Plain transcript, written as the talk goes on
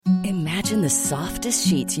Imagine the softest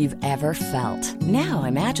sheets you've ever felt. Now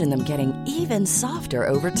imagine them getting even softer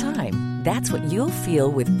over time. That's what you'll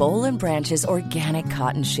feel with Boll & Branch's organic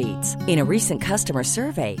cotton sheets. In a recent customer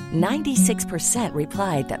survey, 96%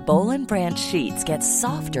 replied that Boll & Branch sheets get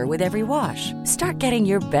softer with every wash. Start getting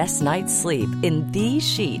your best night's sleep in these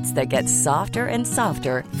sheets that get softer and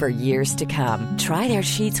softer for years to come. Try their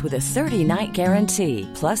sheets with a 30-night guarantee.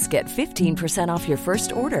 Plus, get 15% off your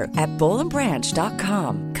first order at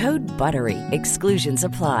bollandbranch.com. Code BUTTERY. Exclusions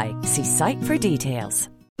apply. See site for details.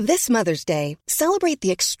 This Mother's Day, celebrate the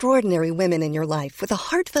extraordinary women in your life with a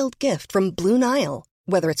heartfelt gift from Blue Nile.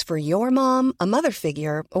 Whether it's for your mom, a mother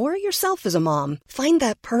figure, or yourself as a mom, find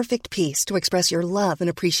that perfect piece to express your love and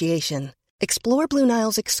appreciation. Explore Blue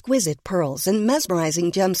Nile's exquisite pearls and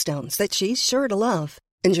mesmerizing gemstones that she's sure to love.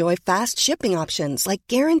 Enjoy fast shipping options like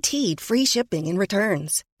guaranteed free shipping and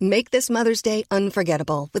returns. Make this Mother's Day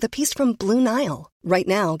unforgettable with a piece from Blue Nile. Right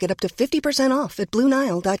now, get up to 50% off at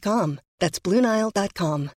BlueNile.com. That's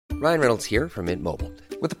BlueNile.com. Ryan Reynolds here from Mint Mobile.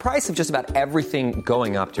 With the price of just about everything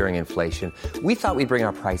going up during inflation, we thought we'd bring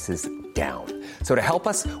our prices down. So to help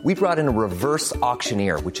us, we brought in a reverse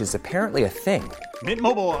auctioneer, which is apparently a thing. Mint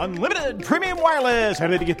Mobile Unlimited Premium Wireless. How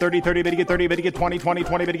to get 30, 30, bit to get 30, bit to get 20, 20,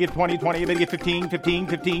 20, bit to get 20, 20, bit to get 15, 15,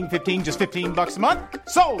 15, 15, just $15 a month?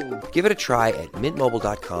 Sold! Give it a try at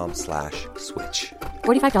mintmobile.com/switch.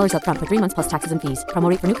 $45 up front for 3 months plus taxes and fees. Promo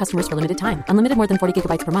rate for new customers for limited time. Unlimited more than 40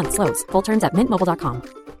 gigabytes per month. Slows full terms at mintmobile.com.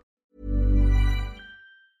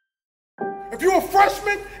 If you're a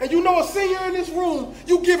freshman and you know a senior in this room,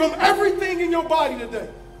 you give him everything in your body today.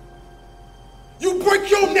 You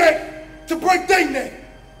break your neck to break their neck.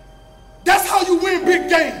 That's how you win big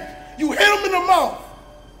games. You hit them in the mouth.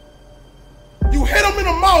 You hit them in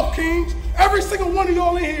the mouth, kings. Every single one of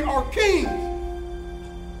y'all in here are kings.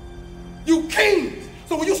 You kings.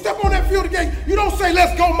 So when you step on that field again, you don't say,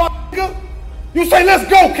 let's go, my nigga. You say, let's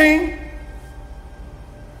go, king.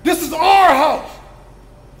 This is our house.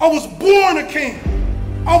 I was born a king.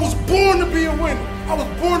 I was born to be a winner. I was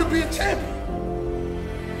born to be a champion.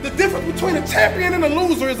 The difference between a champion and a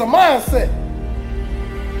loser is a mindset.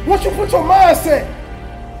 Once you put your mindset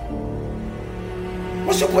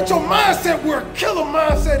where a killer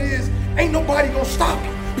mindset is, ain't nobody gonna stop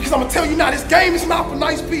you. Because I'm gonna tell you now, this game is not for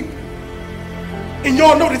nice people. And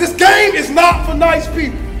y'all know that this game is not for nice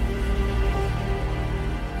people.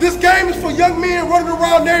 This game is for young men running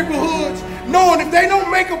around neighborhoods knowing if they don't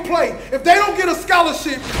make a play, if they don't get a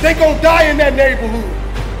scholarship, they gonna die in that neighborhood.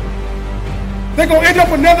 They gonna end up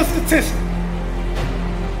another statistic.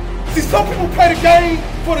 See, some people play the game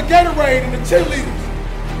for the Gatorade and the cheerleaders.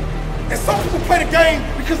 And some people play the game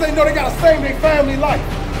because they know they gotta save their family life.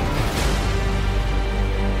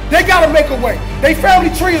 They gotta make a way. Their family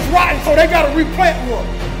tree is rotten, so they gotta replant one.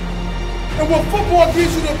 And what football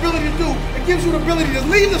gives you the ability to do, it gives you the ability to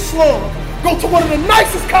leave the slum, go to one of the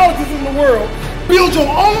nicest colleges in the world, build your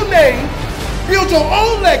own name, build your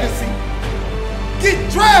own legacy, get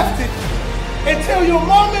drafted, and tell your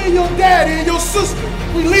mama and your daddy and your sister,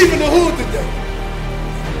 we leaving the hood today.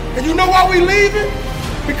 And you know why we leaving?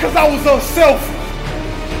 Because I was unselfish.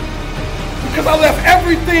 Because I left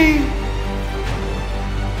everything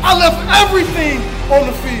on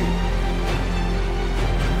the field.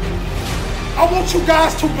 I want you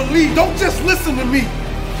guys to believe. Don't just listen to me.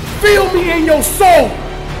 Feel me in your soul.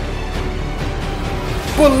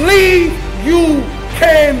 Believe you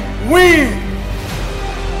can win.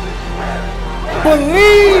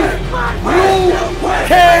 Believe you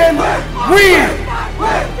can win.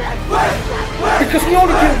 Because we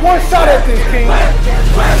only get one shot at this, King.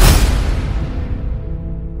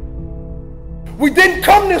 We didn't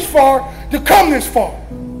come this far to come this far.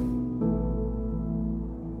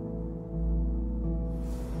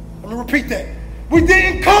 Let me repeat that. We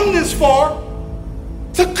didn't come this far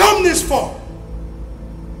to come this far.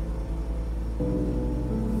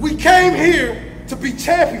 We came here to be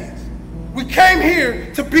champions. We came here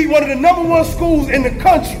to be one of the #1 schools in the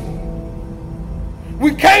country.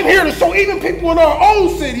 We came here to show even people in our own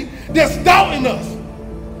city that's doubting us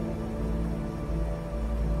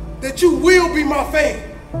that you will be my fan.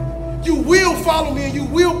 You will follow me and you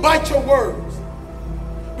will bite your words.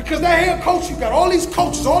 Because that head coach, you got all these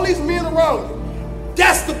coaches, all these men around you.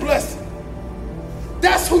 That's the blessing.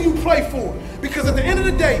 That's who you play for. Because at the end of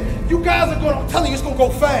the day, you guys are going to, I'm telling you, it's going to go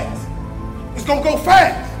fast. It's going to go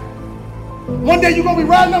fast. One day you're going to be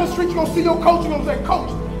riding down the street, you're going to see your coach, you're going to say, Coach,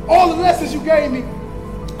 all the lessons you gave me,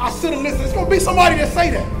 I should have listened. It's going to be somebody that say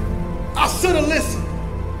that. I should have listened.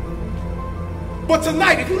 But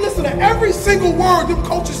tonight, if you listen to every single word them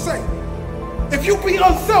coaches say, if you be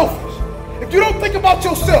unselfish, If you don't think about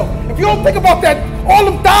yourself, if you don't think about that, all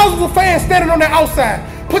them thousands of fans standing on the outside,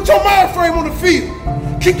 put your mind frame on the field.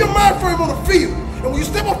 Keep your mind frame on the field. And when you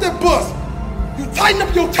step off that bus, you tighten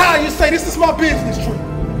up your tie and you say, this is my business trip.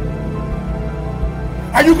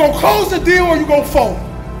 Are you going to close the deal or are you going to fold?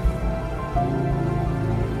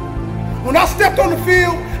 When I stepped on the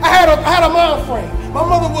field, I had a mind frame. My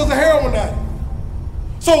mother was a heroin addict.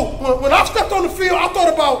 So when I stepped on the field, I thought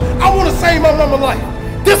about, I want to save my mama's life.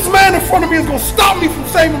 This man in front of me is going to stop me from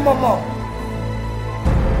saving my mom.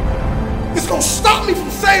 It's going to stop me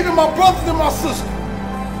from saving my brothers and my sisters.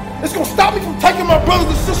 It's going to stop me from taking my brothers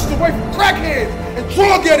and sisters away from crackheads and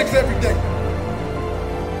drug addicts every day.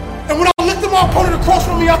 And when I looked at my opponent across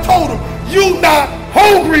from me, I told him, you not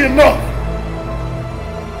hungry enough.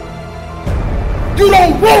 You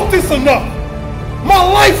don't want this enough. My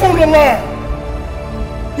life on the line.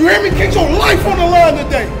 You hear me? Get your life on the line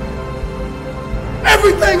today.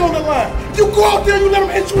 Everything on the line. You go out there, you let them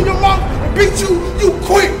hit you in your mouth and beat you, you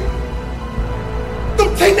quit.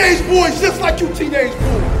 Them teenage boys just like you teenage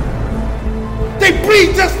boys. They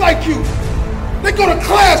breathe just like you. They go to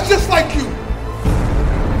class just like you.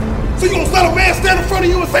 So you gonna let a man stand in front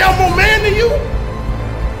of you and say, I'm more man than you?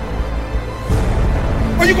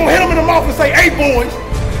 Or you gonna hit him in the mouth and say, hey boys,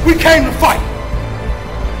 we came to fight.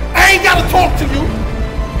 I ain't gotta talk to you.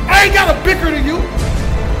 I ain't gotta bicker to you.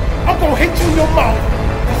 I'm gonna hit you in your mouth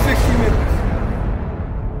for 60 minutes.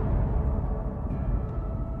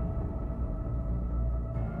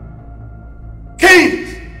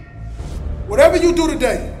 Kings, whatever you do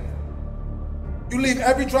today, you leave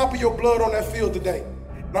every drop of your blood on that field today.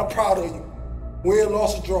 And I'm proud of you. Win,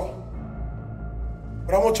 loss, or draw.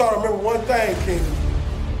 But I want y'all to remember one thing, Kings.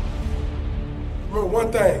 Remember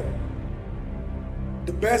one thing.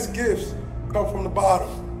 The best gifts come from the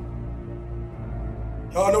bottom.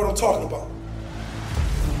 Y'all know what I'm talking about.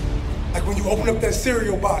 Like when you open up that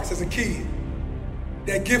cereal box as a kid,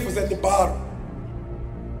 that gift was at the bottom.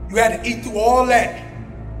 You had to eat through all that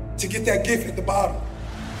to get that gift at the bottom.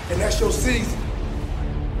 And that's your season.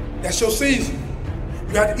 That's your season.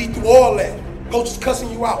 You had to eat through all that. Coaches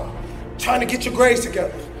cussing you out, trying to get your grades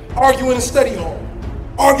together, arguing in study hall,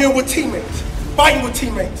 arguing with teammates, fighting with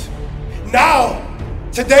teammates. Now,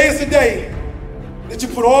 today is the day that you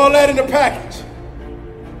put all that in the package.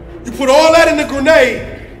 You put all that in the grenade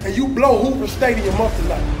and you blow Hoover Stadium up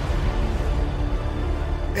tonight.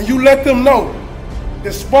 And you let them know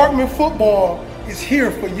that Sparkman football is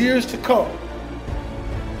here for years to come.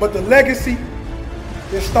 But the legacy,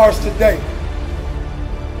 it starts today.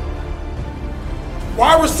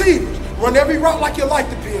 Wide receivers, run every route like your life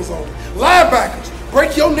depends on it. Linebackers,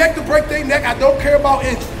 break your neck to break their neck. I don't care about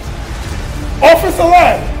injuries. Offensive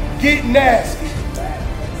line, get nasty.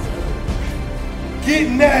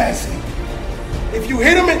 Get nasty. If you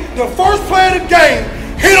hit him in the first play of the game,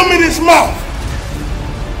 hit him in his mouth.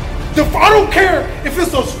 I don't care if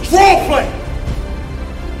it's a draw play.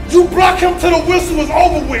 You block him till the whistle is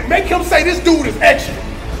over with. Make him say this dude is extra.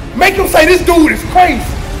 Make him say this dude is crazy.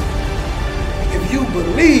 If you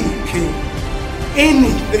believe, King,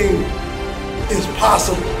 anything is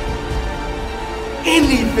possible.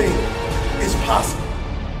 Anything is possible.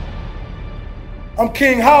 I'm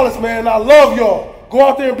King Hollis, man. I love y'all. Go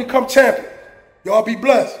out there and become champion. Y'all be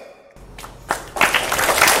blessed.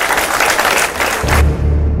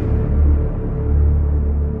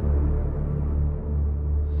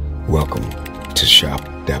 Welcome to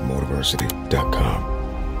shop.motiversity.com,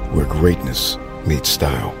 where greatness meets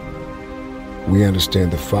style. We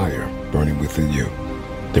understand the fire burning within you,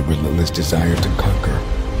 the relentless desire to conquer,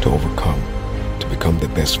 to overcome, to become the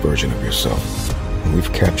best version of yourself. And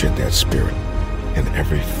we've captured that spirit in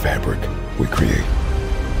every fabric we create.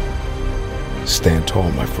 Stand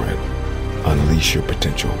tall, my friend. Unleash your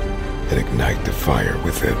potential and ignite the fire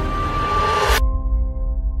within.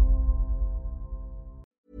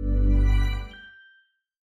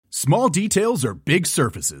 Small details are big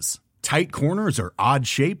surfaces. Tight corners are odd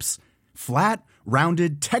shapes. Flat,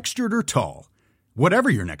 rounded, textured, or tall.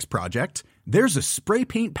 Whatever your next project, there's a spray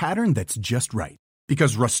paint pattern that's just right.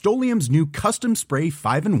 Because Rust-Oleum's new Custom Spray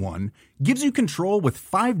 5-in-1 gives you control with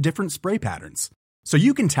 5 different spray patterns. So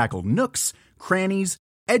you can tackle nooks, crannies,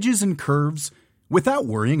 edges, and curves without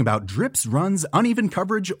worrying about drips, runs, uneven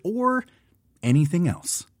coverage, or anything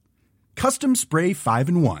else. Custom Spray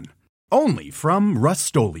 5-in-1. Only from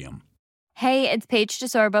Rust-Oleum. Hey, it's Paige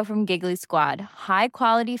DeSorbo from Giggly Squad. High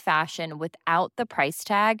quality fashion without the price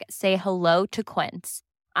tag. Say hello to Quince.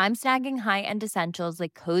 I'm snagging high-end essentials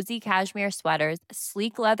like cozy cashmere sweaters,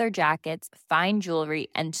 sleek leather jackets, fine jewelry,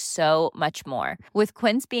 and so much more. With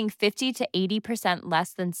Quince being 50 to 80%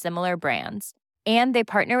 less than similar brands. And they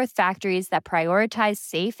partner with factories that prioritize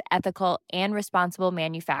safe, ethical, and responsible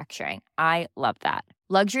manufacturing. I love that.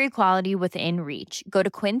 Luxury quality within reach. Go to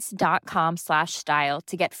quince.com/style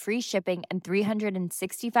to get free shipping and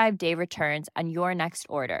 365-day returns on your next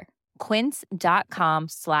order.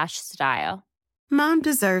 Quince.com/style. Mom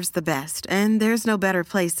deserves the best, and there's no better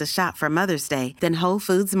place to shop for Mother's Day than Whole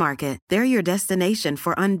Foods Market. They're your destination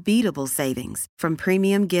for unbeatable savings, from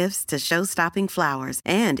premium gifts to show-stopping flowers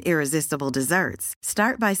and irresistible desserts.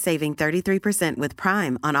 Start by saving 33% with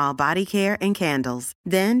Prime on all body care and candles.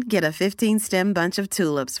 Then get a 15-stem bunch of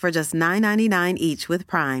tulips for just $9.99 each with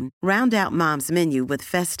Prime. Round out Mom's menu with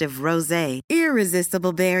festive rosé,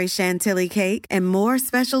 irresistible berry chantilly cake, and more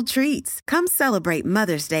special treats. Come celebrate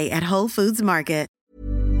Mother's Day at Whole Foods Market.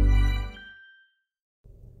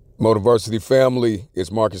 Motivarsity family,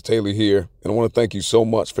 it's Marcus Taylor here, and I want to thank you so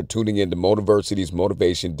much for tuning in to Motivarsity's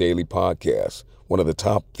Motivation Daily Podcast, one of the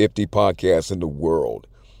top 50 podcasts in the world.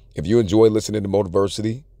 If you enjoy listening to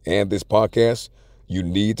Motivarsity and this podcast, you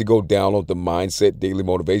need to go download the Mindset Daily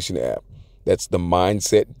Motivation app. That's the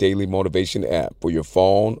Mindset Daily Motivation app for your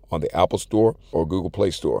phone on the Apple Store or Google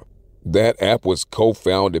Play Store. That app was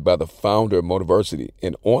co-founded by the founder of Motivarsity,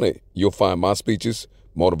 and on it, you'll find my speeches,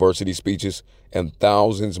 Motivarsity speeches, and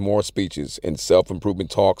thousands more speeches and self-improvement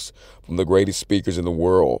talks from the greatest speakers in the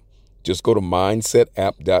world. Just go to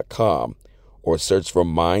mindsetapp.com or search for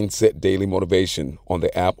Mindset Daily Motivation on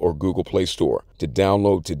the app or Google Play Store to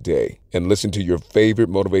download today and listen to your favorite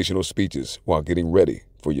motivational speeches while getting ready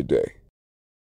for your day.